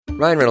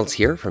Ryan Reynolds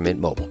here from Mint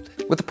Mobile.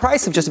 With the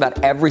price of just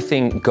about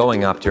everything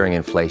going up during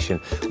inflation,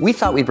 we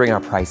thought we'd bring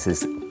our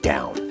prices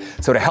down.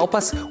 So to help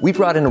us, we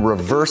brought in a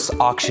reverse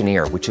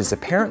auctioneer, which is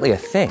apparently a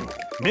thing.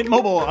 Mint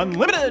Mobile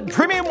Unlimited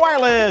Premium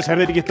Wireless. How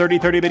to get 30,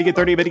 30, bit to get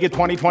 30, bit to get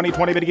 20, 20,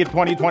 20, bit to get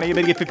 20, 20,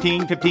 bit to get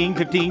 15, 15,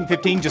 15,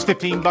 15, just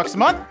 $15 a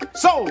month?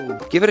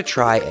 Sold! Give it a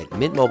try at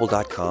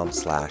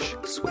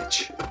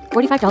mintmobile.com/switch.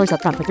 $45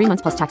 up front for 3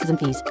 months plus taxes and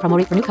fees. Promo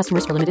rate for new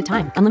customers for limited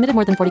time. Unlimited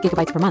more than 40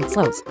 gigabytes per month.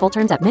 Slows full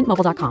terms at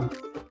mintmobile.com.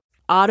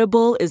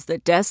 Audible is the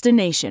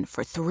destination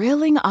for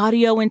thrilling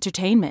audio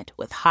entertainment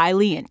with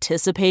highly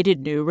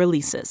anticipated new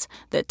releases.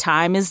 The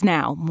time is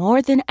now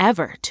more than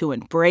ever to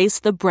embrace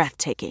the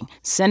breathtaking,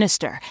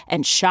 sinister,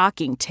 and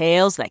shocking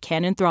tales that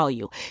can enthrall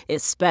you,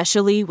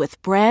 especially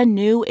with brand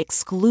new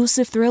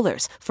exclusive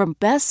thrillers from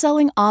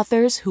best-selling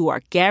authors who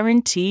are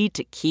guaranteed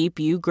to keep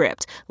you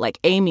gripped, like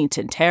Amy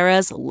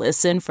Tintera's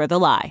Listen for the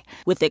Lie.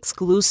 With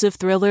exclusive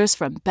thrillers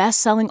from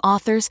best-selling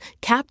authors,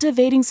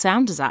 captivating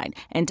sound design,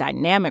 and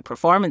dynamic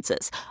performances,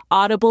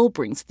 Audible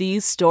brings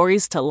these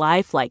stories to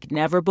life like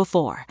never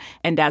before.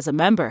 And as a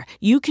member,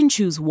 you can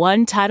choose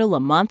one title a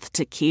month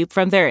to keep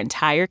from their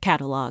entire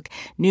catalog.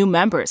 New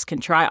members can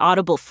try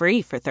Audible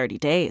free for 30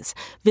 days.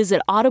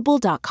 Visit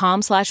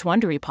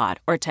audible.com/WonderyPod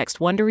or text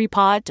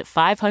WonderyPod to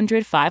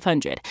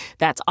 500-500.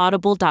 That's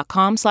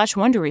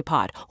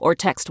audible.com/WonderyPod or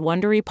text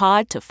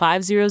WonderyPod to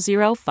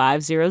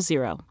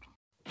 500-500.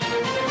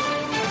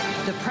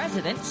 The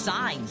president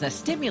signs a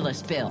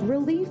stimulus bill.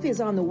 Relief is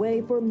on the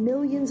way for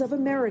millions of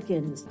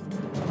Americans.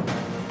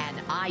 An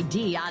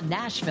ID on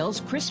Nashville's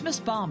Christmas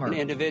bomber. An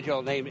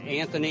individual named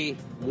Anthony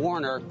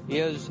Warner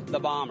is the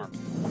bomber.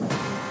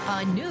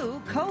 A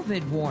new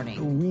COVID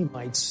warning. We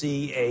might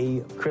see a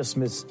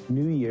Christmas,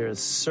 New Year's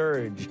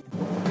surge.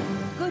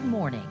 Good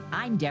morning.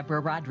 I'm Deborah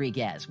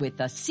Rodriguez with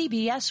the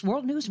CBS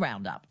World News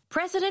Roundup.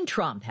 President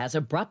Trump has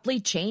abruptly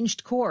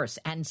changed course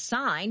and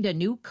signed a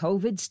new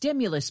COVID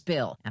stimulus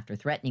bill after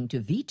threatening to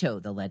veto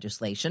the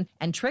legislation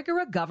and trigger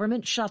a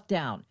government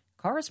shutdown.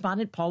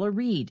 Correspondent Paula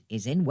Reed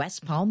is in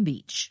West Palm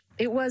Beach.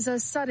 It was a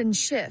sudden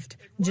shift.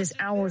 Just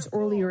hours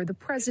earlier, the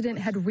president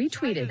had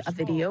retweeted a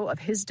video of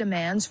his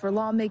demands for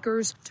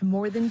lawmakers to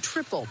more than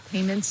triple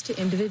payments to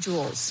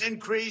individuals.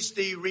 Increase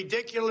the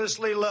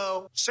ridiculously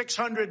low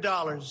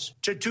 $600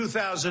 to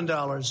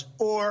 $2,000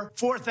 or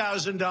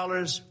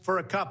 $4,000 for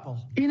a couple.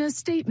 In a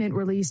statement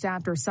released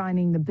after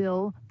signing the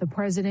bill, the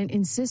president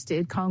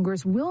insisted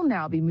Congress will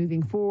now be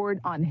moving forward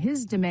on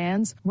his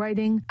demands,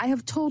 writing, "I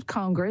have told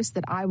Congress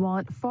that I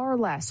want far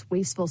less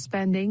wasteful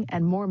spending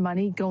and more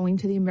money going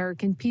to the American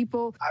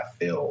people." I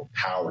feel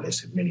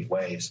powerless in many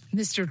ways.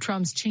 Mr.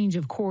 Trump's change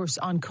of course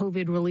on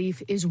COVID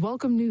relief is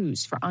welcome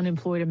news for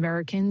unemployed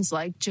Americans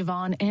like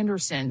Javon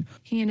Anderson.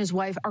 He and his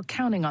wife are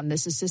counting on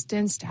this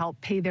assistance to help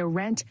pay their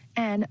rent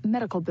and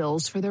medical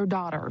bills for their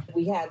daughter.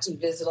 We had to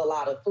visit a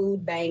lot of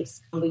food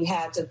banks. We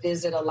had to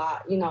visit a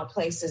lot,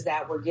 places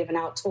that were giving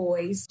out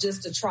toys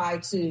just to try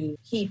to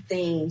keep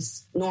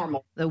things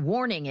normal. The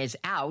warning is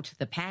out.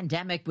 The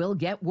pandemic will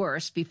get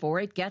worse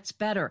before it gets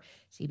better.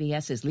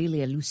 CBS's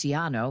Lilia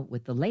Luciano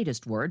with the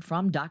latest word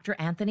from Dr.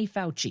 Anthony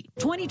Fauci.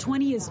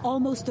 2020 is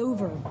almost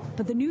over,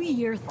 but the new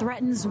year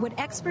threatens what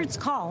experts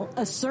call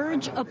a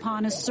surge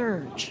upon a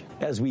surge.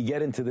 As we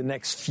get into the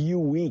next few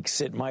weeks,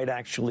 it might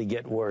actually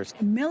get worse.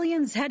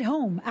 Millions head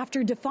home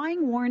after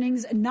defying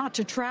warnings not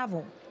to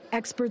travel.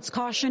 Experts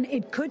caution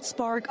it could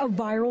spark a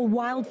viral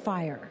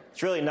wildfire.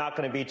 It's really not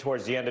going to be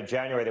towards the end of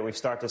January that we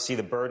start to see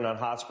the burden on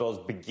hospitals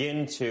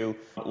begin to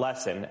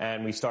lessen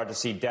and we start to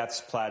see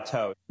deaths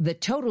plateau. The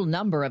total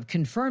number of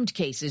confirmed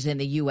cases in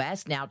the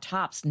U.S. now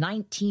tops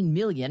 19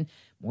 million.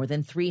 More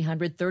than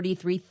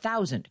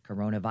 333,000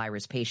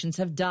 coronavirus patients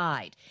have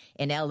died.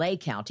 In L.A.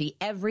 County,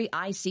 every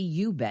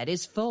ICU bed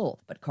is full.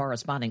 But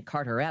correspondent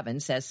Carter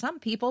Evans says some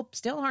people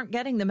still aren't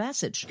getting the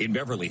message. In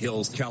Beverly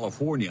Hills,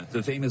 California,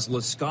 the famous La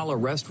Scala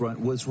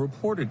restaurant was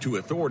reported to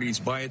authorities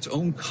by its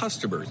own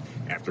customers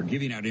after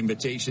giving out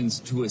invitations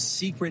to a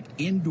secret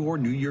indoor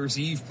New Year's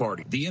Eve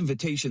party. The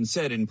invitation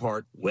said, in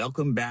part,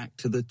 "Welcome back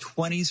to the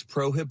 20s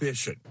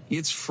prohibition."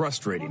 It's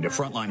frustrating to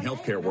frontline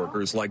healthcare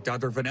workers like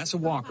Dr. Vanessa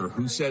Walker,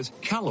 who says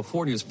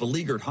California's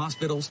beleaguered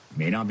hospitals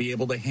may not be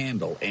able to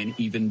handle an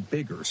even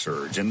bigger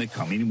surge in the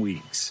coming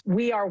weeks.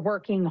 We are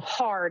working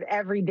hard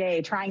every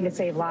day trying to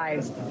save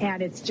lives,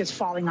 and it's just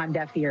falling on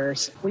deaf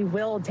ears. We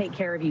will take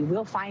care of you.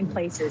 We'll find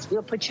places.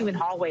 We'll put you in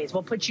hallways.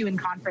 We'll put you in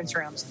conference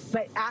rooms.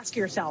 But ask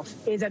yourself,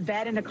 is a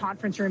bed in a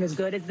conference room as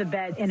good as the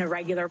bed in a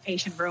regular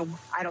patient room?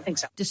 I don't think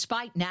so.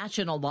 Despite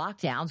national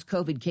lockdowns,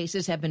 COVID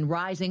cases have been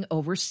rising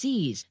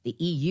overseas. The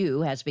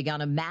EU has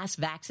begun a mass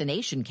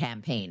vaccination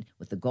campaign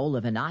with the goal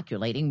of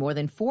inoculating more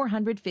than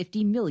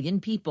 450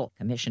 million people.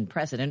 Commission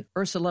President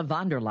Ursula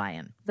von der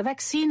Leyen. The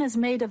vaccine is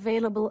made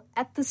available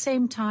at the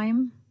same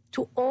time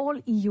to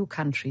all EU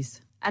countries,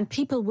 and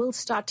people will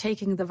start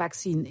taking the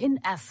vaccine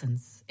in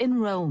Athens, in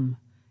Rome,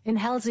 in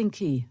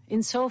Helsinki,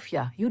 in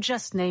Sofia, you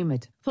just name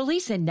it.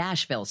 Police in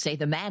Nashville say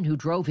the man who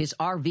drove his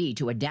RV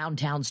to a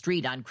downtown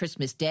street on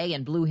Christmas Day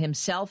and blew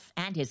himself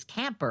and his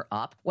camper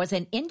up was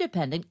an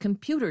independent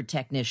computer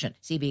technician.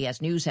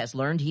 CBS News has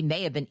learned he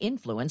may have been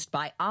influenced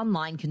by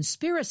online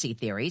conspiracy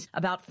theories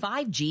about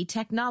 5G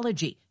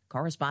technology.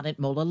 Correspondent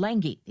Mola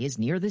Lenghi is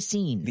near the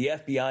scene. The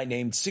FBI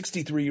named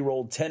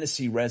 63-year-old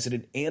Tennessee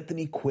resident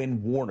Anthony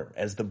Quinn Warner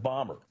as the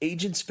bomber.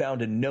 Agents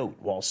found a note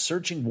while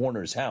searching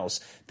Warner's house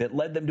that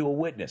led them to a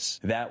witness.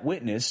 That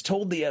witness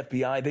told the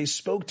FBI they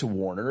spoke to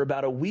Warner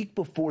about a week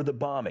before the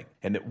bombing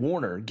and that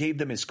Warner gave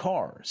them his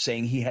car,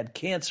 saying he had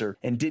cancer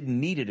and didn't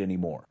need it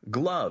anymore.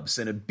 Gloves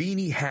and a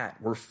beanie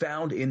hat were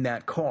found in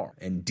that car,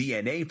 and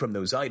DNA from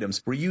those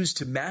items were used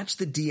to match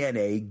the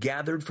DNA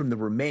gathered from the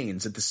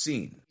remains at the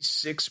scene.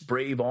 6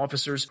 brave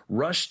officers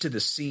rushed to the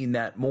scene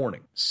that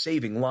morning,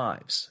 saving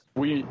lives.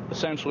 We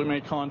essentially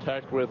made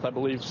contact with, I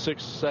believe,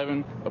 6,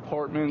 7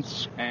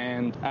 apartments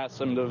and asked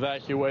them to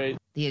evacuate.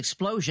 The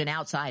explosion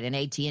outside an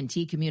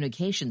AT&T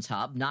communications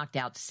hub knocked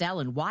out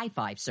cell and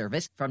Wi-Fi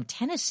service from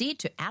Tennessee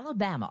to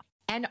Alabama.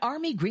 An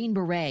Army Green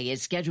Beret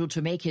is scheduled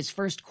to make his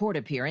first court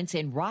appearance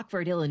in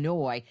Rockford,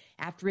 Illinois,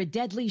 after a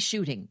deadly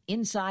shooting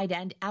inside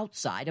and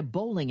outside a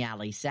bowling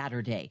alley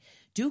Saturday.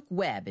 Duke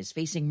Webb is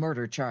facing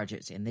murder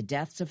charges in the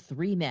deaths of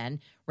 3 men,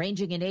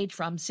 ranging in age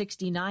from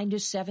 69 to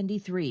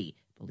 73.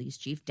 Police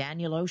Chief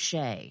Daniel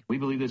O'Shea. We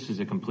believe this is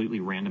a completely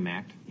random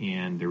act,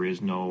 and there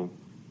is no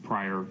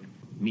prior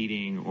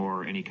meeting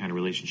or any kind of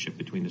relationship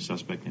between the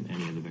suspect and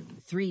any of the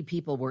victims. 3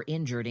 people were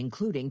injured,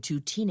 including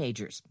 2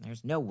 teenagers.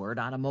 There's no word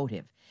on a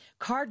motive.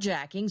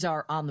 Carjackings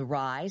are on the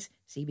rise.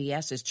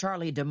 CBS's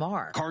Charlie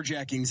DeMar.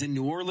 Carjackings in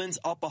New Orleans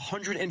up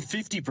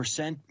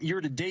 150% year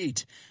to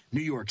date.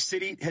 New York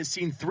City has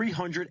seen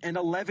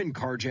 311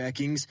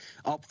 carjackings,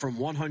 up from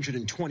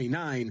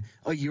 129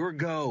 a year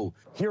ago.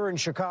 Here in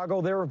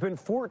Chicago, there have been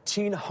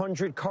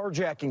 1,400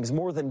 carjackings,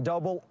 more than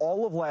double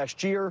all of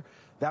last year.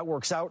 That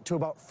works out to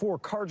about 4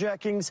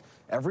 carjackings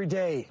every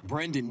day.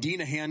 Brendan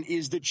Denahan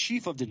is the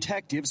chief of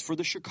detectives for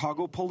the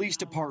Chicago Police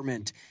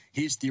Department.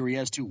 His theory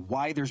as to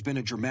why there's been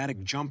a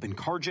dramatic jump in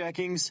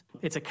carjackings.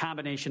 It's a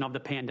combination of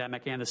the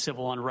pandemic and the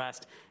civil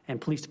unrest,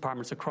 and police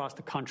departments across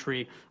the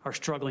country are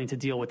struggling to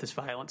deal with this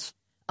violence.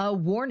 A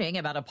warning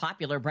about a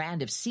popular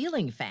brand of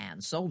ceiling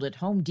fans sold at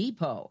Home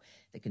Depot.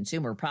 The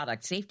Consumer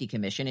Product Safety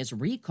Commission is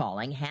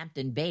recalling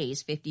Hampton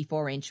Bay's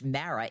 54-inch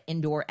Mara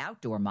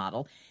indoor-outdoor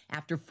model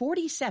after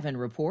 47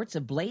 reports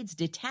of blades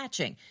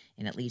detaching.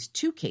 In at least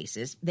 2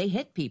 cases, they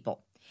hit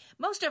people.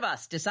 Most of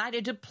us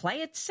decided to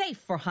play it safe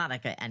for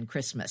Hanukkah and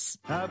Christmas.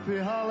 Happy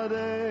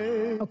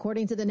holiday.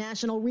 According to the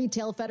National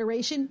Retail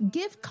Federation,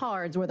 gift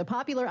cards were the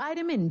popular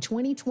item in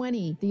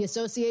 2020. The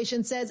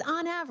association says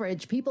on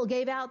average, people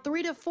gave out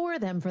 3 to 4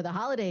 of them for the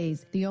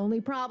holidays. The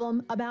only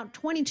problem, about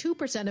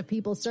 22% of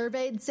people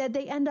surveyed said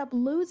they end up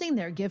losing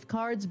their gift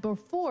cards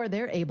before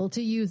they're able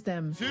to use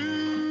them. To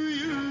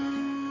you.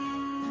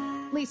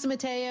 Lisa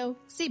Mateo,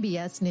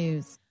 CBS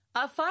News.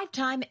 A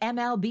 5-time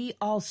MLB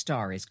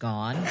All-Star is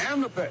gone.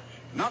 And the pitch.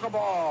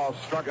 Knuckleball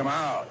struck him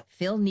out.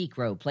 Phil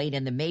Niekro played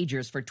in the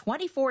majors for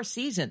 24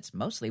 seasons,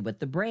 mostly with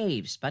the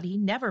Braves, but he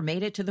never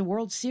made it to the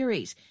World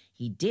Series.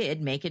 He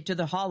did make it to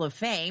the Hall of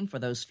Fame for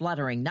those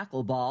fluttering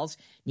knuckleballs.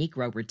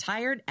 Niekro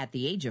retired at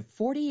the age of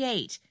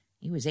 48.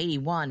 He was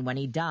 81 when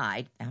he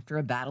died after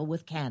a battle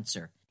with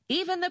cancer.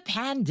 Even the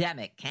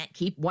pandemic can't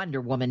keep Wonder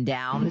Woman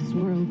down. This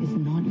world is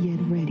not yet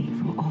ready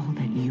for all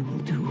that you will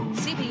do.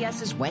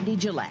 CBS's Wendy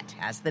Gillette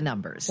has the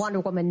numbers.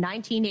 Wonder Woman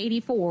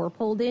 1984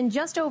 pulled in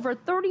just over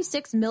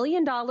 $36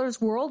 million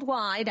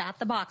worldwide at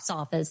the box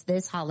office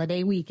this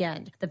holiday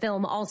weekend. The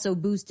film also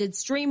boosted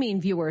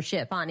streaming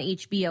viewership on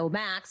HBO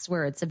Max,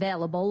 where it's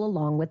available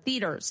along with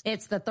theaters.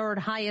 It's the 3rd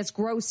highest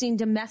grossing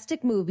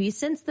domestic movie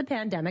since the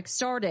pandemic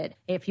started.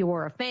 If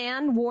you're a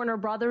fan, Warner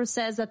Brothers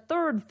says a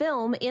 3rd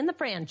film in the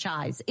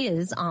franchise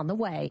is on the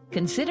way.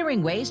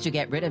 Considering ways to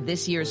get rid of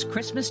this year's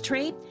Christmas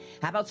tree?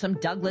 How about some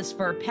Douglas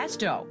fir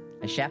pesto?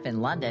 A chef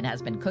in London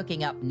has been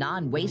cooking up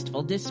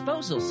non-wasteful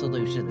disposal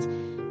solutions.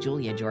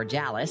 Julia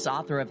Georgalis,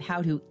 author of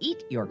How to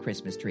Eat Your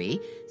Christmas Tree,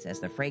 says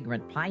the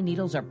fragrant pine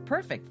needles are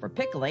perfect for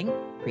pickling,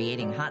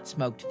 creating hot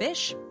smoked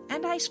fish,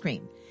 and ice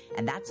cream.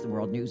 And that's the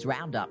World News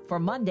Roundup for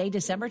Monday,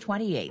 December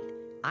 28th.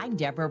 I'm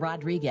Deborah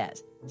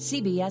Rodriguez,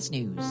 CBS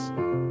News.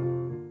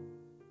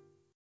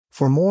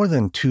 For more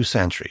than 2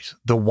 centuries,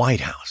 the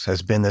White House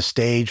has been the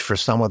stage for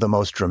some of the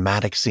most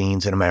dramatic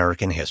scenes in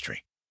American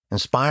history.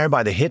 Inspired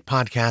by the hit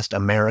podcast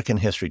American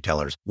History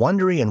Tellers,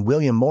 Wondery and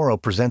William Morrow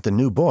present the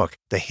new book,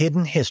 The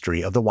Hidden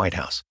History of the White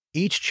House.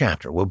 Each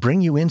chapter will bring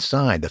you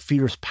inside the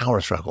fierce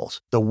power struggles,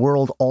 the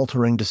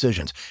world-altering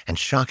decisions, and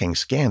shocking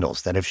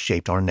scandals that have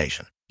shaped our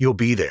nation. You'll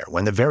be there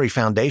when the very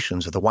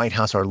foundations of the White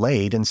House are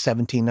laid in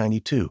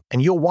 1792,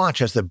 and you'll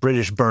watch as the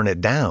British burn it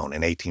down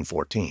in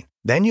 1814.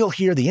 Then you'll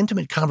hear the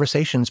intimate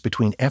conversations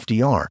between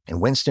FDR and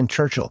Winston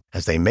Churchill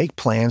as they make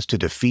plans to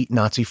defeat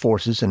Nazi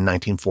forces in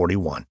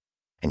 1941.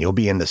 And you'll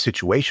be in the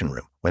Situation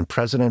Room when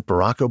President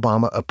Barack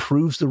Obama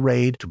approves the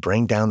raid to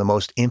bring down the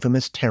most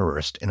infamous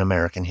terrorist in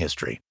American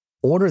history.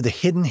 Order The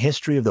Hidden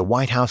History of the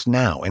White House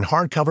now in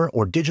hardcover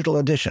or digital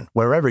edition,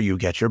 wherever you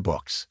get your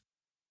books.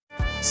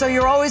 So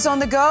you're always on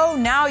the go?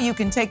 Now you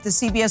can take the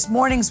CBS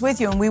Mornings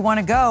with you, and we want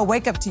to go.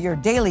 Wake up to your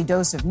daily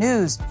dose of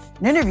news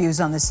and interviews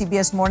on the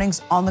CBS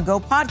Mornings On the Go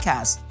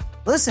podcast.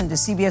 Listen to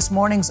CBS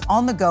Mornings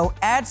On the Go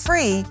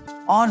ad-free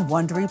on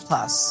Wondery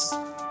Plus.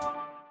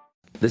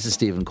 This is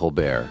Stephen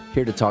Colbert,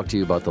 here to talk to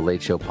you about The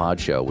Late Show Pod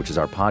Show, which is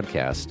our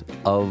podcast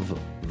of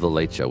The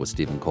Late Show with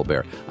Stephen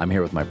Colbert. I'm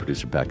here with my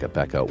producer, Becca.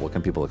 Becca, what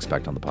can people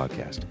expect on the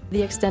podcast?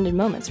 The extended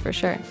moments, for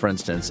sure. For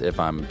instance, if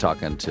I'm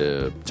talking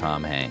to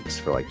Tom Hanks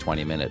for like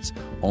 20 minutes,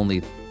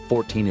 only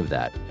 14 of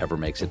that ever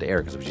makes it to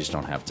air because we just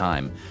don't have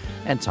time.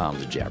 And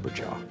Tom's a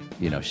jabberjaw.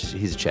 You know,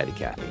 he's a chatty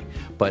Cathy.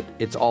 But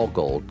it's all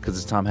gold because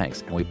it's Tom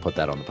Hanks, and we put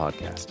that on the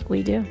podcast.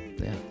 We do.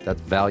 Yeah,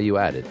 that's value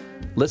added.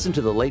 Listen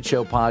to The Late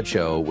Show Pod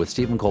Show with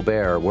Stephen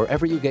Colbert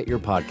wherever you get your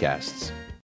podcasts.